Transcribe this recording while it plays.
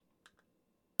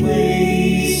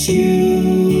praise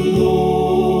you,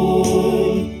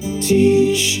 Lord.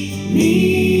 Teach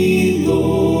me,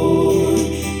 Lord,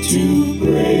 to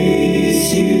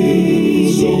praise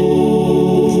you,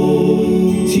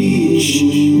 Lord. Teach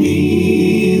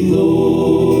me,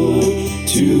 Lord,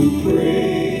 to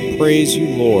praise. Praise You,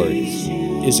 Lord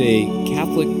is a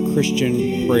Catholic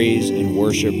Christian praise and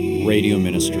worship radio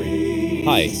ministry.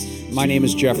 Hi, my name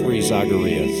is Jeffrey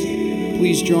Zacharias.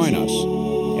 Please join us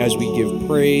as we give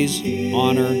praise,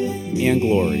 honor, and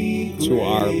glory to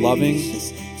our loving,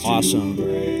 awesome,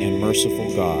 and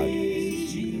merciful God.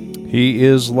 He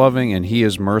is loving and He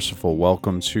is merciful.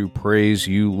 Welcome to Praise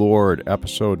You, Lord,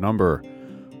 episode number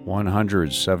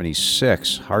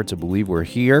 176. Hard to believe we're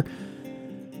here.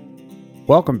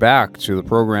 Welcome back to the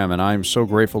program, and I'm so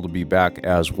grateful to be back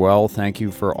as well. Thank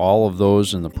you for all of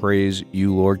those in the Praise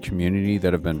You, Lord community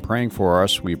that have been praying for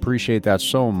us. We appreciate that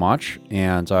so much,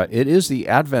 and it is the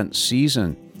Advent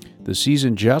season, the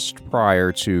season just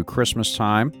prior to Christmas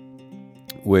time,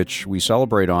 which we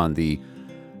celebrate on we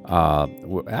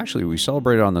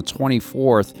celebrate on the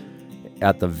 24th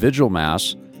at the Vigil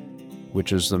Mass,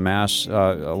 which is the Mass.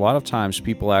 A lot of times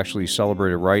people actually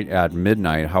celebrate it right at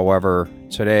midnight. However,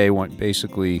 today went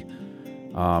basically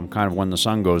kind of when the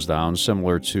sun goes down,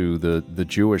 similar to the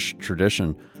Jewish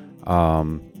tradition.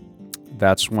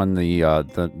 That's when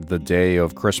the day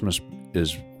of Christmas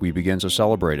is. We begin to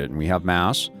celebrate it, and we have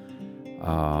Mass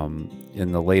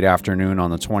in the late afternoon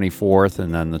on the 24th,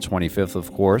 and then the 25th,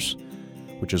 of course,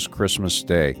 which is Christmas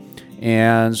Day.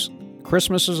 And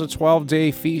Christmas is a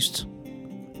 12-day feast.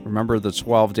 Remember the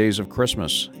 12 days of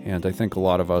Christmas, and I think a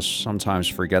lot of us sometimes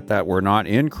forget that. We're not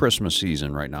in Christmas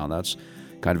season right now. That's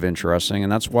kind of interesting,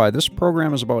 and that's why this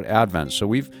program is about Advent. So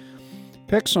we've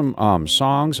picked some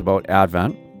songs about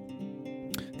Advent,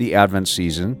 the Advent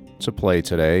season, to play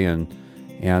today, and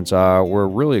we're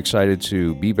really excited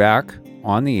to be back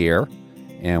on the air.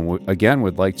 And again,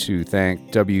 would like to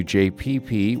thank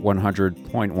WJPP 100.1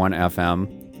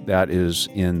 FM, that is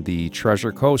in the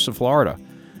Treasure Coast of Florida,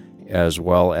 as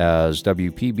well as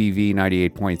WPBV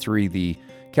 98.3, the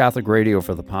Catholic radio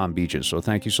for the Palm Beaches. So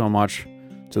thank you so much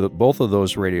to both of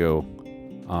those radio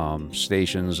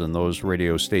stations and those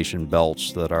radio station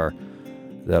belts that are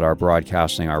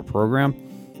broadcasting our program.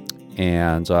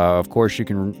 And of course, you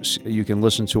can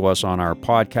listen to us on our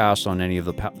podcast on any of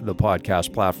the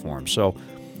podcast platforms. So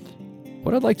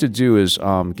what I'd like to do is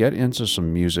get into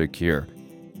some music here.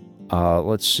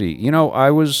 Let's see. I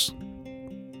was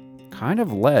kind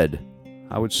of led,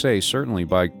 I would say, certainly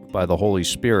by the Holy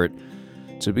Spirit,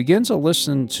 to begin to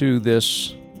listen to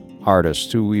this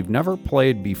artist who we've never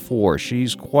played before.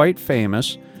 She's quite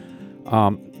famous,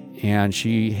 and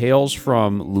she hails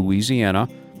from Louisiana.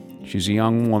 She's a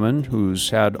young woman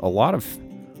who's had a lot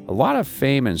of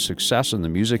fame and success in the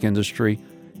music industry.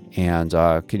 And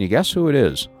can you guess who it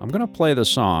is? I'm going to play the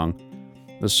song.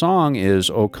 The song is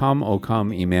O Come,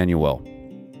 Emmanuel.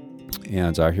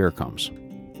 And here it comes.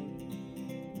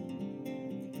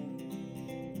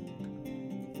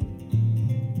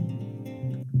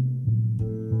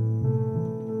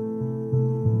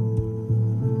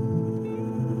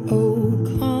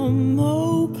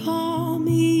 O come,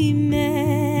 Emmanuel,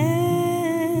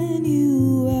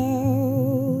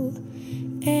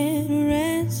 and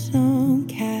ransom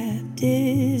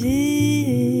captive Israel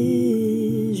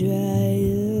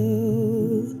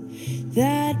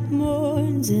that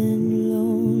mourns in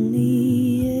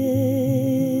lonely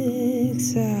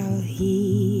exile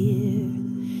here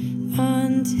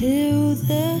until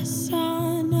the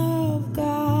Son of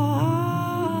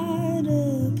God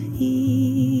appear.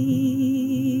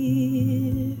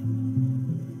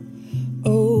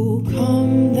 Oh,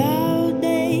 come thou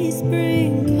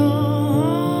dayspring,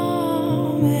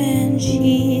 come and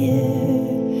cheer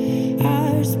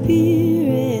our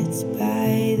spirits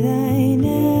by thine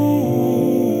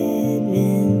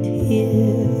advent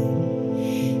here.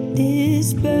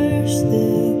 Disperse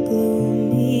the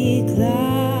gloomy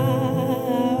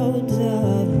clouds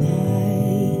of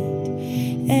night,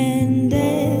 and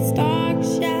as dark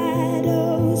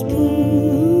shadows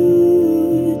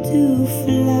put to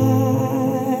flight,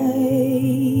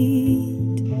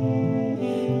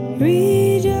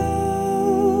 rejoice,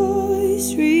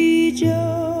 rejoice.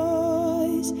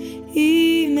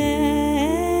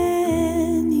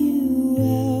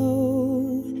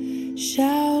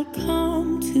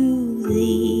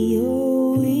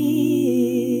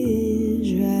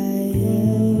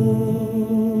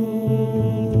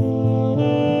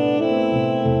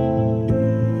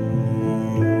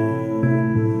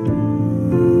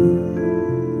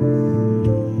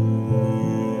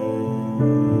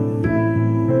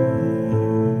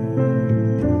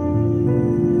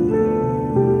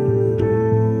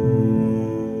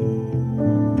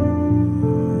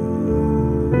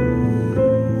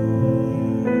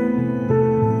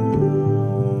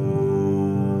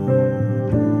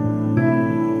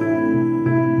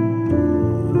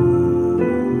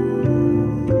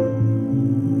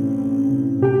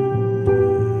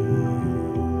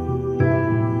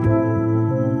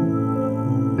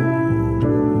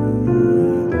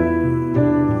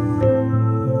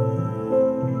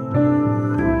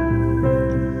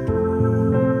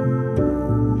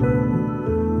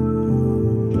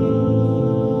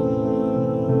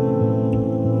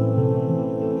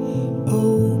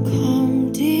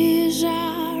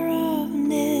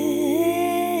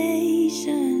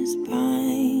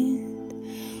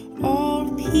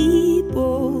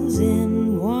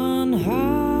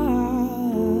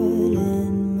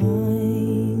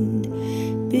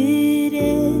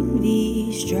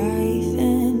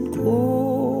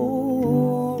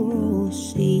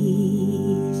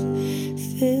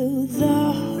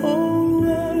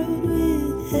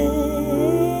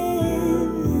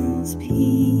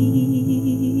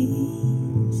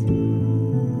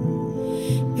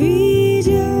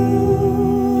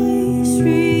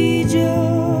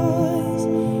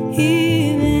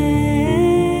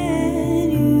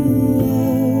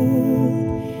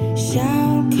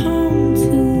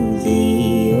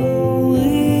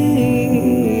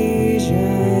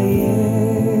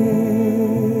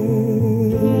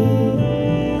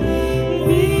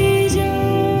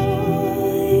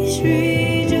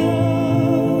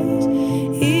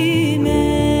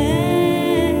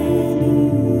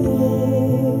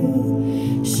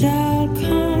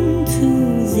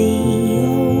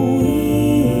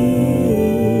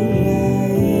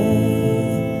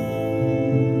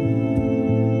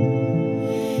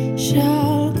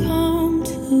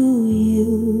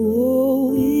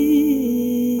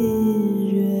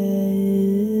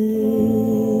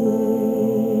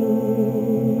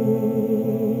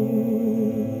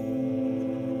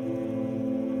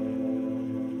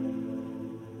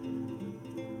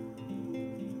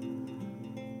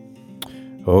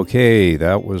 Okay,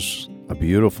 that was a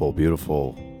beautiful,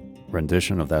 beautiful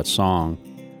rendition of that song,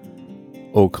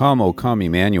 O Come,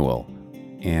 Emmanuel.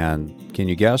 And can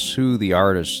you guess who the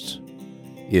artist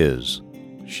is?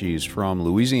 She's from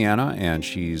Louisiana, and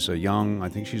she's a young, I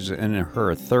think she's in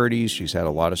her 30s. She's had a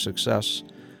lot of success.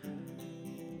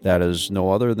 That is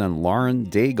no other than Lauren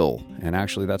Daigle. And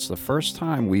actually, that's the first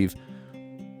time we've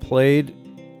played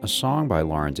a song by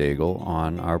Lauren Daigle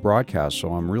on our broadcast.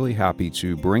 So I'm really happy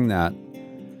to bring that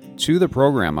to the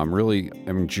program. I'm really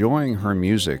enjoying her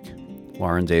music,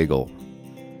 Lauren Daigle,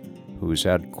 who's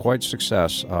had quite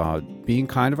success being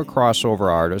kind of a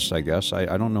crossover artist, I guess.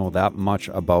 I don't know that much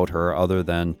about her other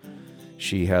than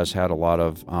she has had a lot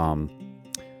of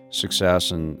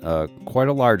success and quite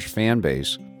a large fan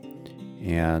base.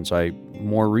 And I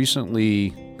more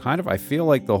recently I feel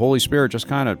like the Holy Spirit just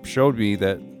kind of showed me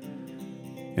that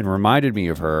and reminded me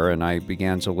of her, and I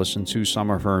began to listen to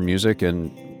some of her music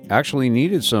and actually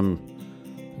needed some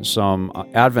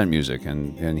Advent music.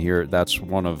 And here, that's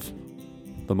one of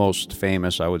the most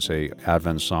famous, I would say,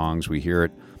 Advent songs. We hear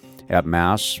it at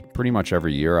Mass pretty much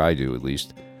every year. I do, at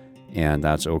least. And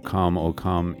that's O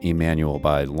Come, Emmanuel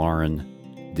by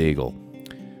Lauren Daigle.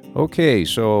 Okay,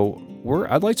 so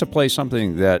I'd like to play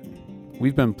something that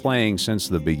we've been playing since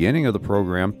the beginning of the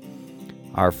program.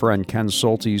 Our friend Ken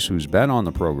Soltis, who's been on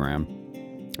the program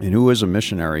and who is a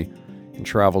missionary and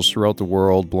travels throughout the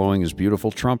world blowing his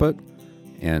beautiful trumpet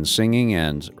and singing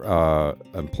and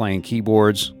playing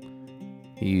keyboards.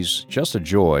 He's just a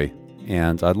joy,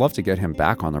 and I'd love to get him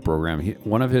back on the program.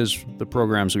 One of the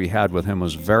programs we had with him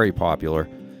was very popular,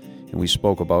 and we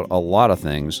spoke about a lot of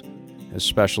things,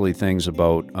 especially things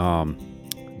about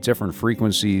different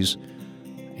frequencies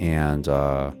and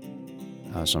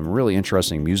some really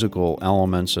interesting musical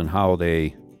elements and how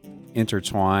they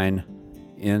intertwine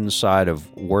inside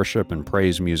of worship and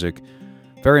praise music.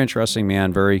 Very interesting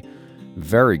man, very,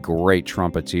 very great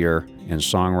trumpeter and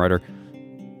songwriter.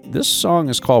 This song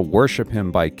is called Worship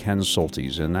Him by Ken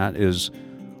Soltis, and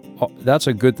that's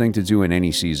a good thing to do in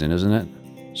any season, isn't it?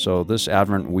 So this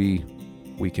Advent, we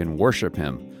can worship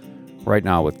Him right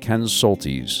now with Ken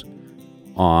Soltis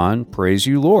on Praise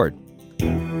You, Lord.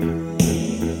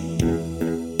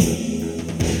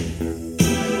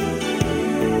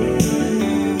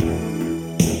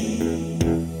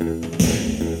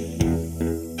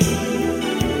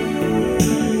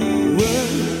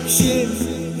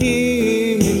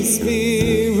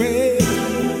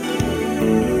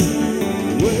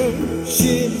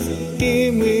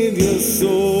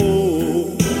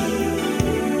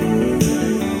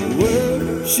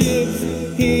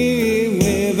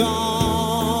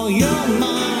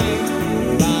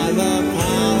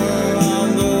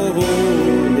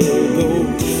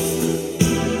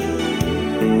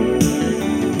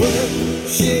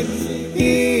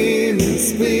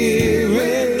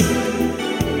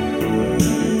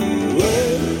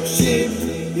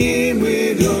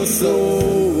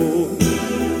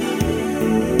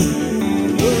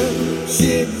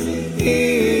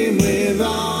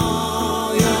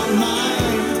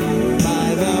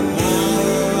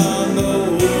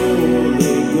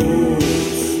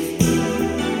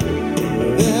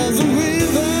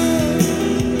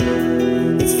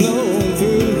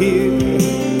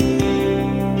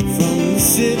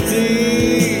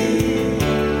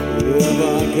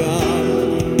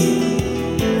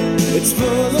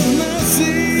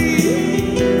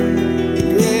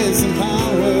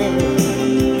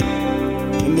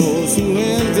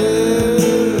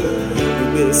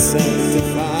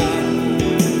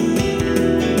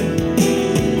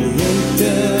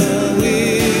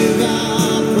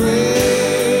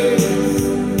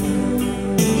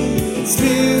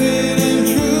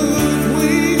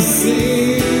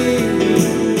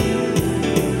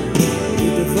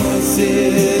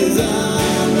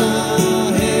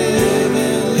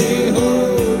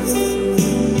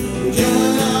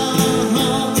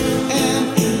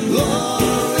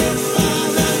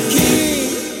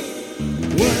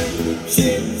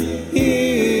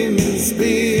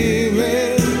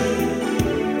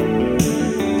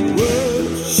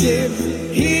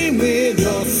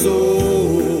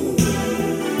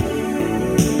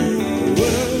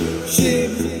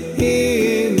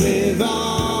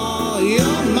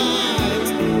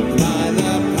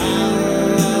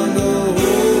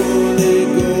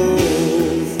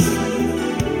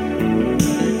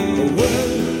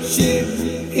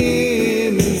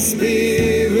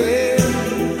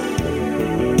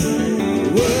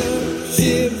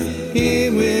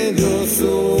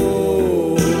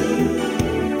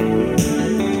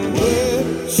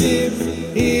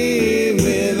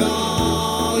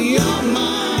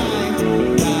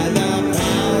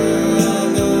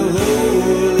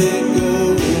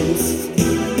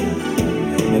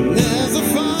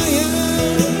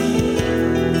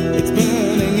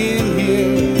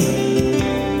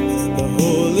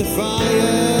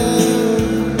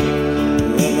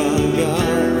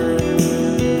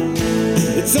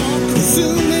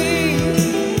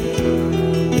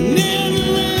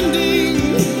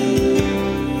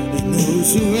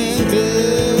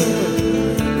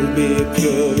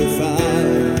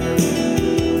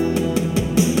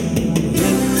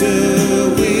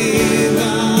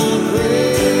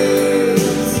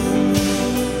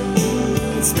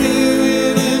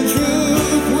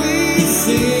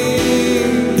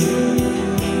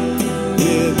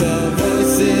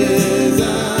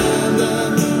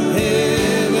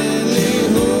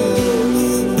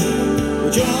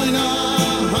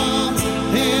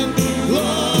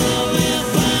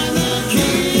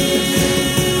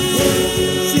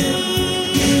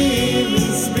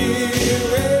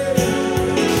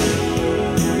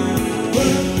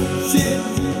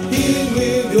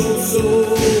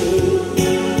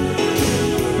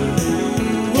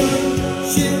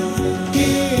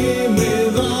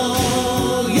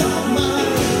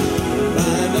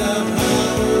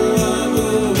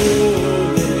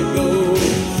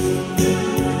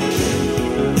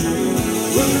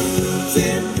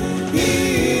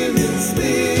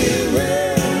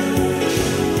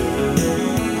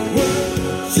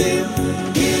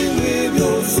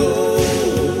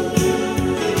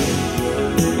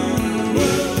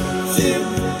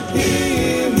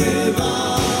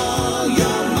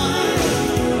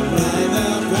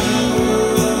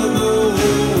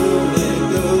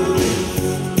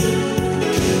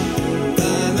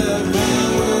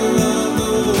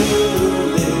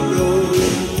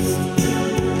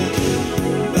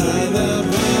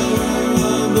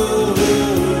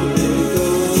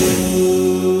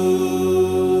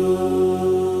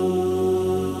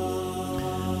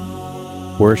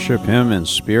 Worship Him in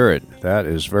spirit. That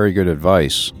is very good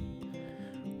advice.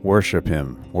 Worship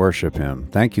Him. Worship Him.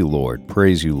 Thank you, Lord.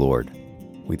 Praise you, Lord.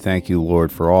 We thank you,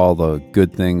 Lord, for all the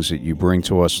good things that you bring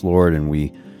to us, Lord, and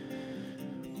we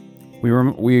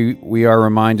are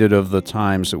reminded of the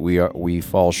times that we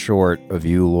fall short of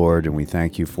you, Lord, and we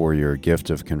thank you for your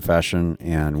gift of confession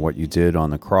and what you did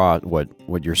on the cross,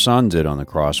 what your Son did on the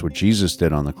cross, what Jesus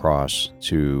did on the cross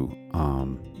to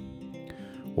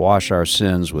wash our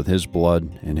sins with His blood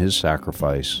and His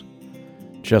sacrifice.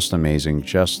 Just amazing,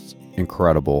 just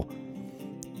incredible,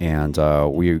 and I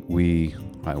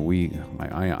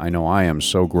know I am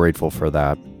so grateful for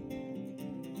that.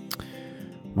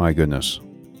 My goodness.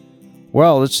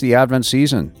 Well, it's the Advent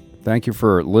season. Thank you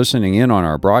for listening in on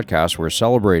our broadcast. We're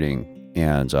celebrating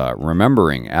and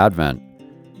remembering Advent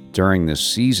during this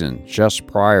season, just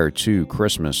prior to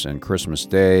Christmas and Christmas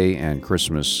Day and the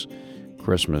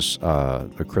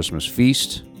Christmas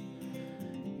feast.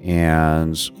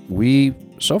 And we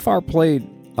so far played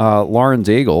Lauren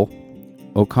Daigle,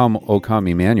 O Come, O Come,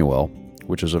 Emmanuel,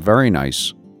 which is a very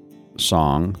nice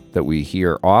song that we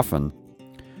hear often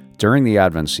during the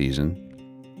Advent season,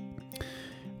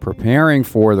 preparing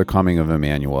for the coming of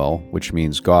Emmanuel, which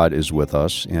means God is with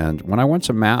us. And when I went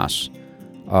to Mass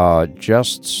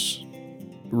just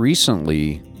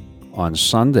recently on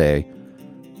Sunday,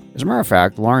 as a matter of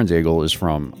fact, Lauren Daigle is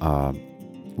from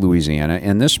Louisiana,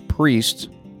 and this priest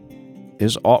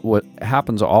is what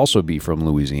happens to also be from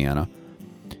Louisiana.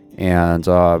 And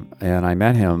I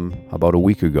met him about a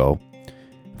week ago,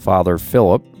 Father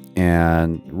Philip,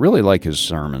 and really like his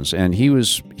sermons. And he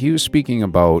was speaking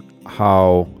about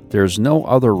how there's no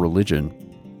other religion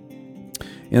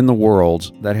in the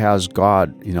world that has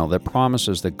God, that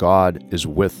promises that God is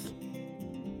with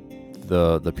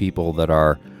the people that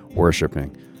are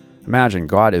worshiping. Imagine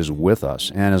God is with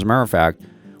us. And as a matter of fact,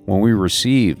 when we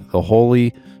receive the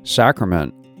holy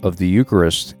sacrament of the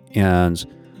Eucharist, and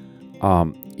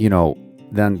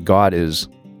then God is,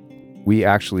 we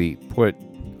actually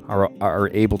are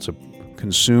able to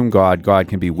consume God. God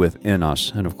can be within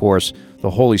us. And of course,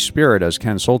 the Holy Spirit, as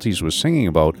Ken Soltis was singing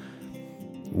about,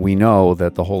 we know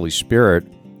that the Holy Spirit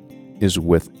is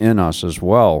within us as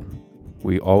well.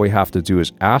 All we have to do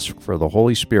is ask for the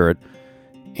Holy Spirit,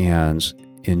 and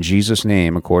in Jesus'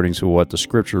 name, according to what the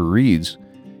Scripture reads,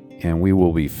 and we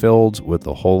will be filled with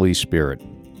the Holy Spirit.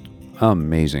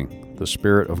 Amazing. The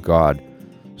Spirit of God.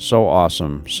 So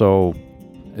awesome. So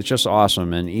it's just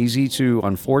awesome and easy to,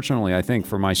 unfortunately, I think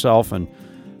for myself, and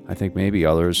I think maybe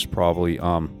others probably,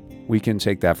 we can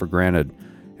take that for granted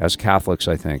as Catholics,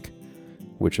 I think,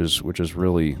 which is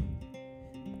really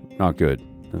not good.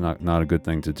 Not a good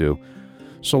thing to do.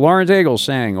 So Lauren Daigle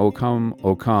sang, O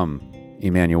Come,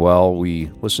 Emmanuel.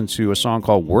 We listened to a song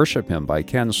called Worship Him by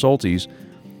Ken Soltis,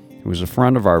 who was a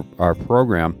friend of our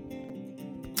program.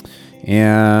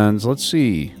 And let's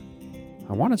see.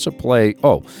 I wanted to play.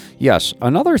 Oh, yes.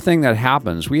 Another thing that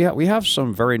happens, we have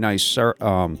some very nice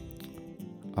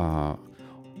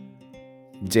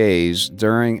days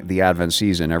during the Advent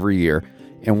season every year,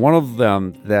 and one of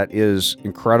them that is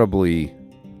incredibly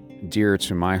dear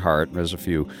to my heart, there's a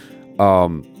few,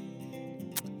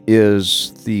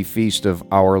 is the Feast of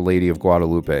Our Lady of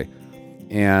Guadalupe.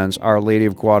 And Our Lady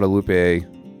of Guadalupe,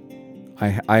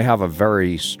 I have a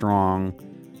very strong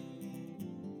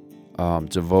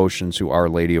devotion to Our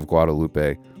Lady of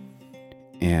Guadalupe,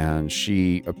 and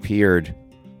she appeared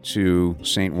to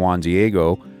St. Juan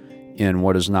Diego in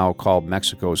what is now called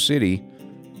Mexico City,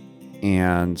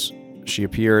 and she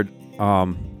appeared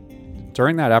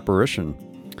during that apparition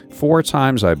 4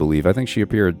 times, I believe. I think she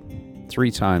appeared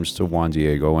 3 times to Juan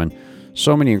Diego, and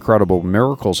so many incredible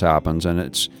miracles happened, and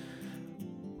it's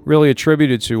really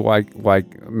attributed to why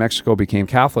Mexico became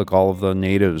Catholic. All of the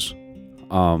natives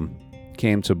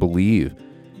came to believe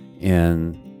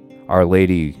in Our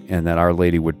Lady, and that Our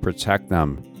Lady would protect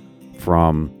them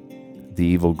from the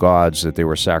evil gods that they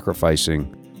were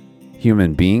sacrificing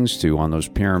human beings to on those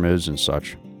pyramids and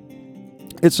such.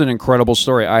 It's an incredible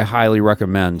story. I highly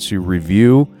recommend to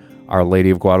review Our Lady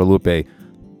of Guadalupe.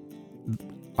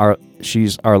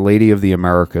 She's Our Lady of the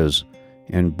Americas,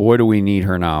 and boy, do we need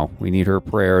her now. We need her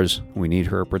prayers. We need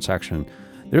her protection.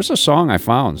 There's a song I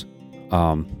found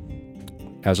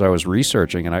as I was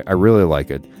researching, and I really like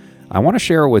it. I want to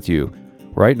share it with you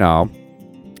right now.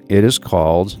 It is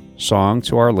called Song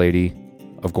to Our Lady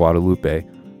of Guadalupe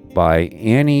by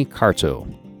Annie Carto.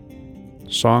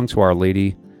 Song to Our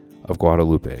Lady of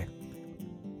Guadalupe.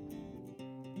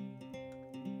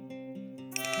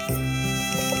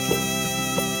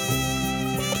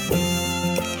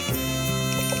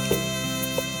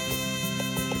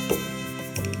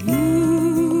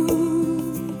 You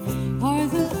are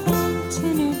the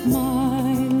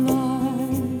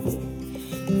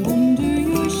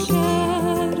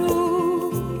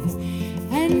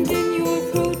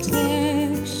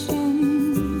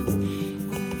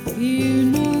Fear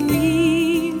no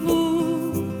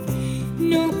evil,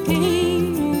 no pain,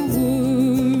 no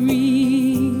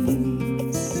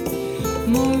worries.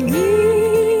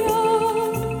 Maria,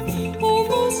 oh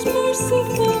most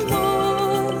merciful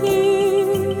Mother,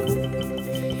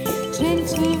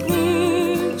 gentle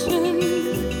Virgin,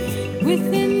 with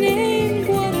the name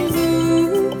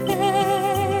Guadalupe,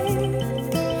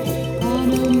 on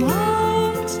a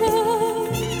mountain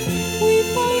we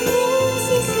find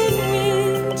roses in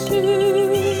winter.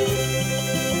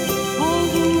 All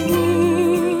the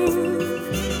world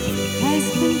has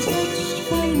been touched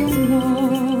by your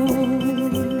love.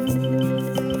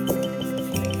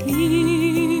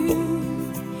 Here,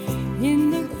 in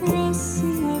the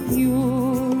crossing of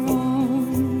your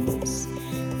arms,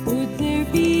 would there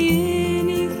be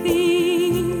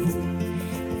anything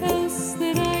else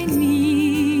that I need?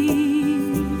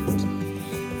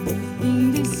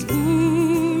 Nothing discourage,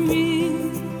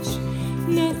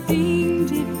 nothing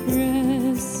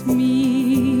depress me.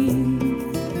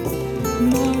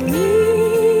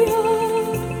 Maria,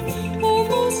 oh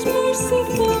most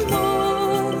merciful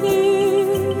Mother,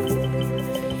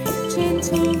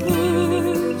 gentle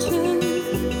Virgin,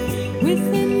 with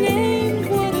the name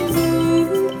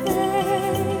Guadalupe,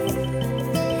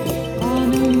 on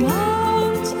a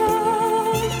mountain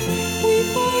we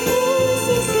find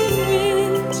roses in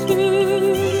winter.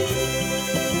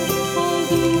 All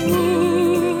the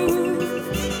world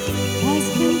has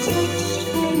been touched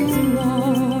by your love.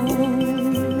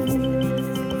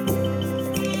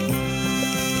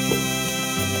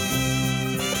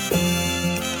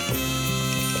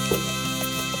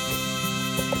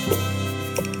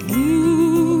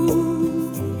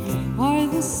 You are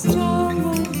the star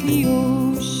of the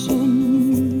ocean.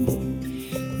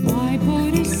 My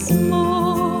boat is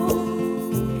small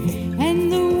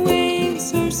and the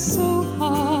waves are so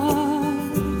high,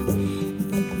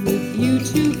 but with you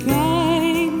to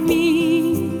guide me,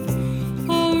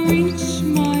 I'll reach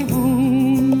my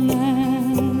homeland.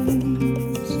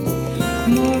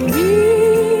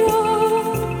 Maria,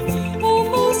 oh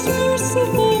most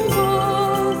merciful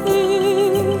Mother,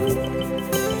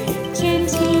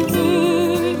 gentle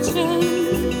Virgin,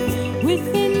 with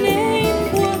the name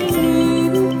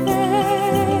Guadalupe,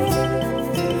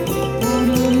 on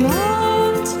a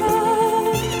mountain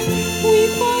we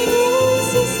find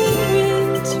roses in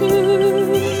winter.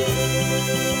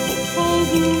 All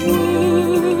the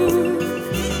world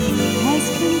has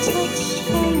been touched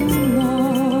by your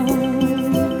love.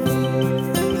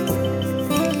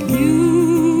 You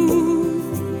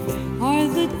are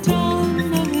the dawn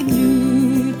of a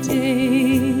new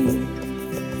day,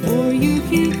 for you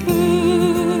give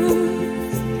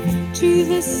birth to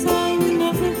the Son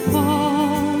of the Father.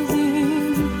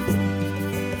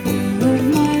 Of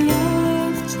my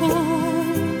lifetime,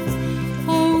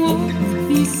 I'll walk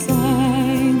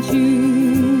beside you.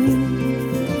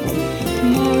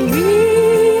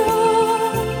 Maria,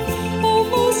 oh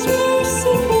most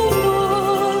merciful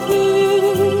Mother,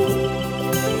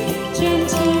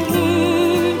 gentle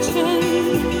Virgin,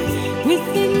 with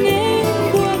the name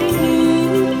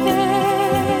Guadalupe,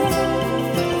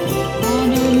 on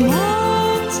a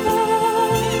mountain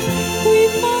we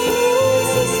find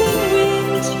roses in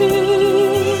winter.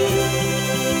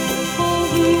 All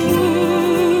the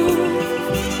world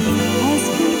has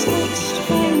been touched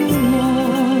by your love.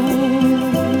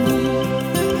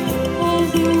 All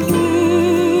the world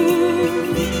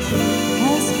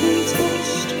has been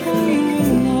touched by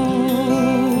your love.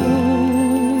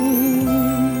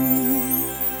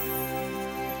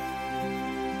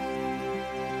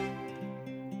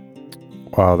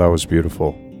 Wow, that was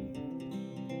beautiful.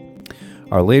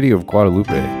 Our Lady of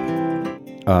Guadalupe.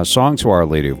 Song to Our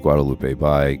Lady of Guadalupe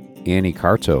by Annie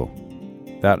Carto.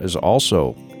 That is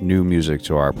also new music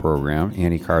to our program.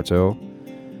 Annie Carto.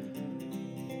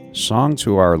 Song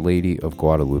to Our Lady of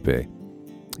Guadalupe.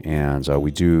 And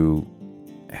we do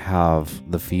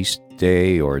have the feast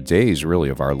day, or days really,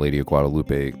 of Our Lady of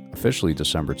Guadalupe officially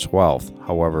December 12th.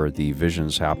 However, the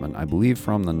visions happen, I believe,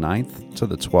 from the 9th to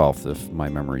the 12th, if my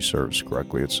memory serves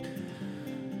correctly. It's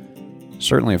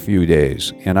certainly a few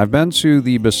days. And I've been to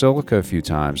the Basilica a few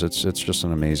times. It's just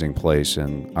an amazing place,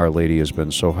 and Our Lady has been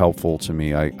so helpful to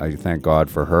me. I thank God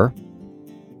for her.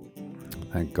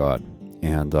 Thank God.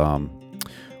 And,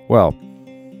 well,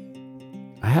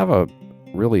 I have a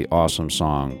really awesome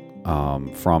song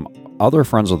from other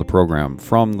friends of the program,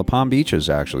 from the Palm Beaches,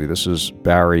 actually. This is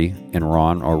Barry and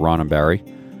Ron, or Ron and Barry,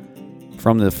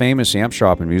 from the famous Amp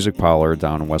Shop and Music Parlor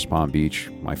down in West Palm Beach,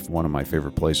 one of my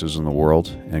favorite places in the world.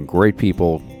 And great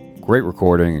people, great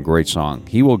recording, and great song.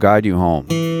 He Will Guide You Home.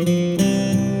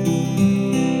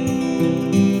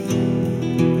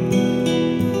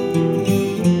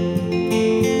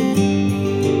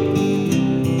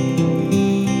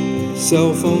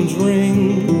 Cell phones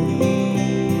ring,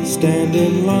 stand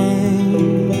in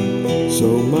line.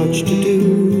 So much to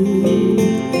do,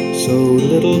 so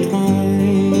little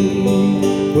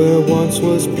time. Where once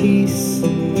was peace,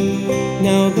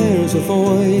 now there's a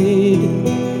void.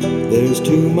 There's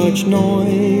too much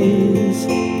noise,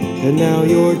 and now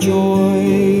your joy,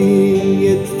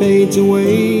 it fades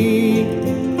away.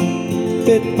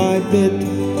 Bit by bit,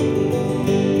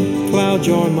 cloud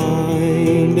your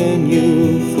mind, and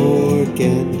you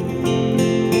forget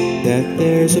that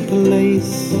there's a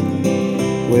place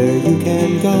where you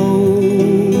can go.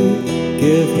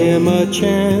 Give him a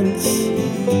chance,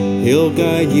 he'll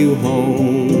guide you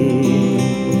home.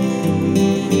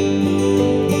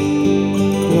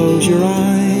 Close your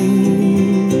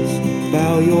eyes,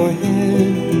 bow your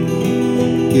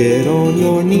head, get on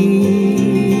your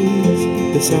knees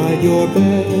beside your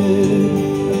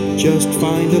bed. Just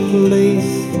find a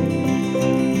place,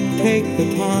 take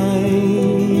the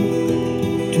time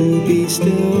to be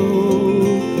still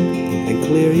and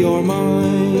clear your mind.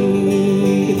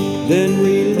 Then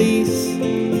release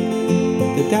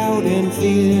the doubt and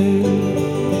fear.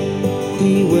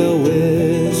 He will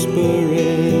whisper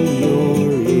in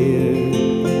your ear,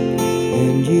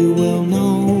 and you will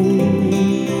know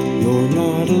you're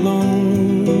not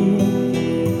alone.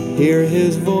 Hear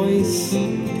his voice,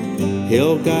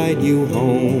 he'll guide you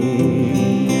home.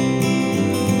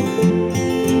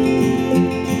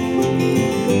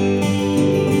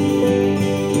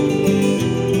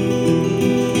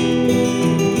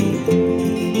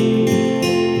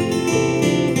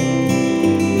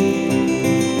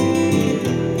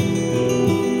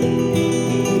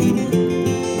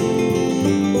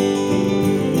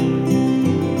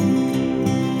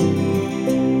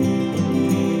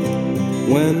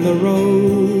 When the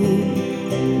road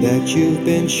that you've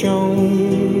been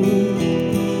shown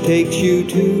takes you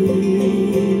to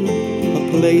a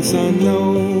place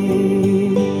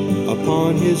unknown,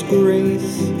 upon his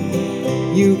grace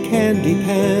you can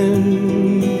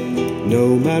depend.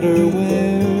 No matter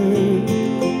where,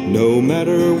 no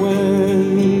matter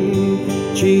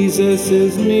when, Jesus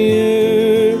is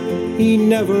near, he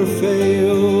never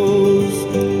fails.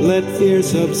 Let fear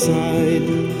subside,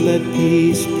 let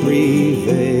peace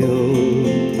prevail.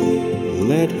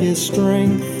 Let his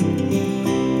strength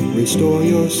restore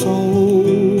your soul.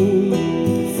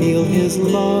 Feel his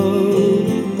love,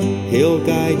 he'll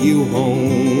guide you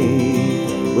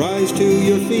home. Rise to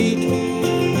your feet,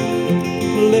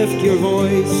 lift your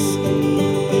voice,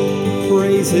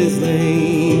 praise his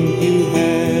name, you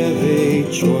have a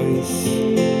choice.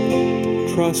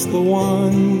 Trust the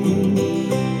one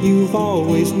you've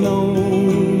always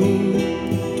known.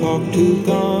 Talk to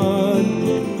God,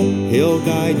 he'll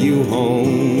guide you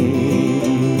home.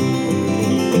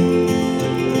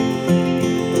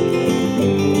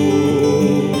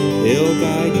 Oh, he'll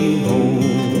guide you home.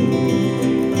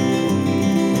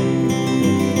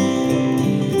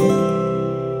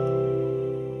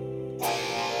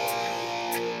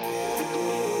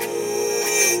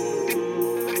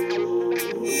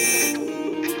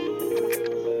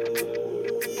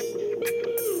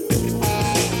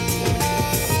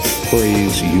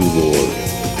 Praise you, Lord.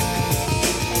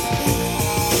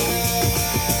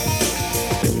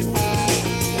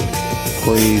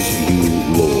 Praise you,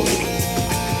 Lord.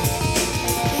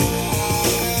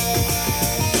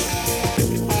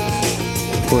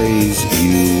 Praise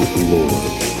you, Lord.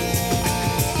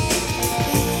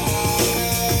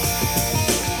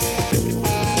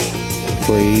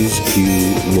 Praise you,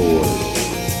 Lord.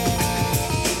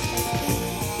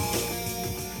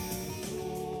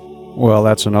 Well,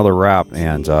 that's another wrap,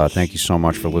 and thank you so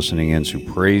much for listening in to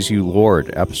Praise You,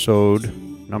 Lord, episode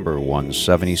number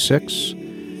 176.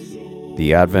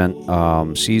 The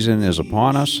Advent season is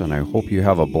upon us, and I hope you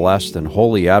have a blessed and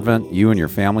holy Advent, you and your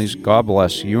families. God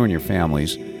bless you and your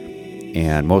families,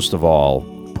 and most of all,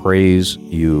 praise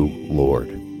you,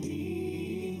 Lord.